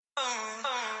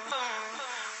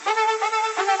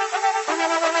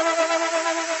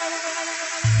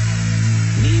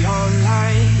Neon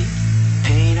light,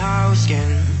 paint our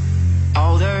skin,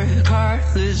 all the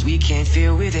colors we can't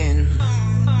feel within.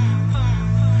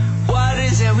 What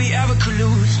is it we ever could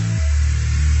lose?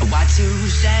 What to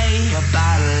say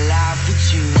about a life we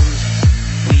choose?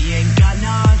 We ain't got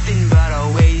nothing but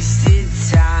a wasted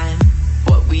time.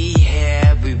 What we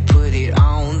have, we put it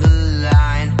on the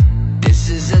line. This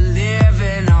is a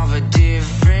living of a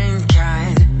different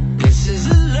kind. This is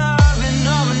a loving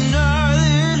of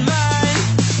another's mind.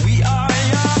 We are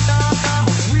young,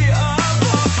 we are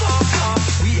poor.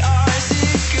 We are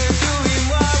sick of doing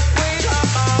what we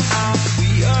love. We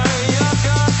are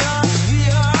young, we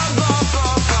are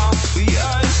poor. We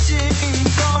are singing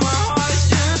from our hearts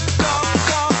to go,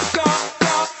 go, go,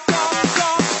 go, go, go,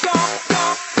 go, go,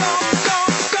 go,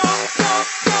 go, go,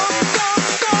 go, go,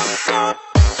 go, go.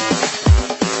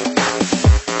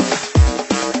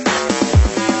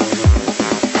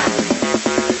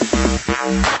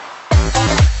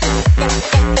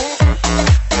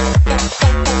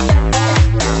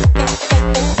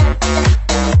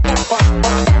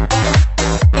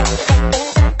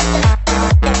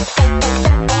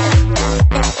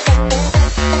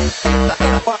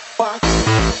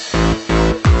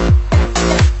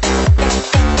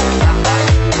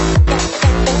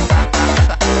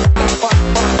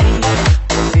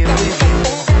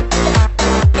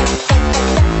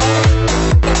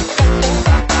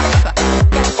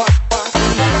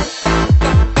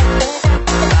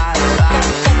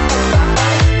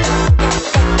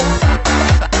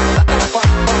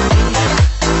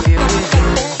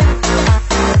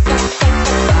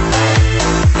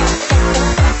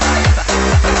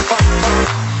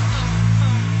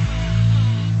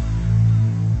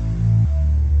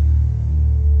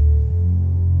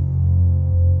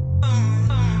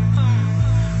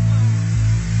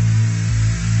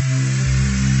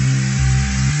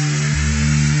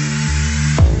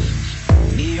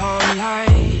 Neon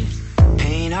light,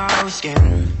 paint our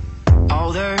skin,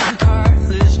 all the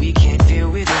colors we can't feel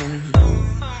within.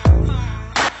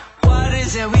 What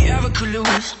is it we ever could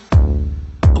lose?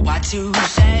 What to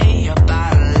say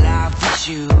about a life we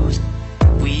choose?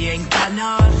 We ain't got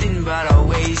nothing but a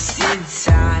wasted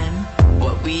time.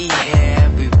 What we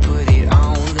have, we put